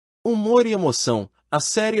Humor e emoção. A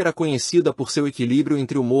série era conhecida por seu equilíbrio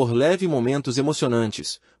entre humor leve e momentos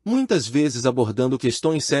emocionantes, muitas vezes abordando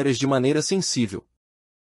questões sérias de maneira sensível.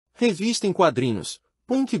 Revista em quadrinhos.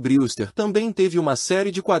 Punk Brewster também teve uma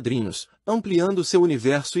série de quadrinhos, ampliando seu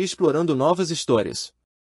universo e explorando novas histórias.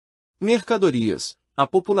 Mercadorias. A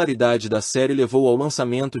popularidade da série levou ao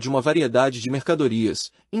lançamento de uma variedade de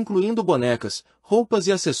mercadorias, incluindo bonecas, roupas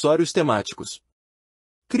e acessórios temáticos.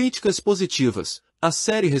 Críticas positivas. A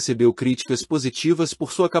série recebeu críticas positivas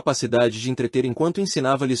por sua capacidade de entreter enquanto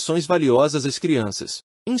ensinava lições valiosas às crianças,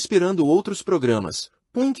 inspirando outros programas.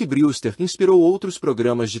 Punk Brewster inspirou outros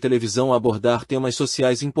programas de televisão a abordar temas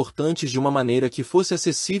sociais importantes de uma maneira que fosse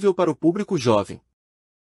acessível para o público jovem.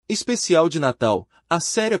 Especial de Natal. A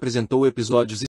série apresentou episódios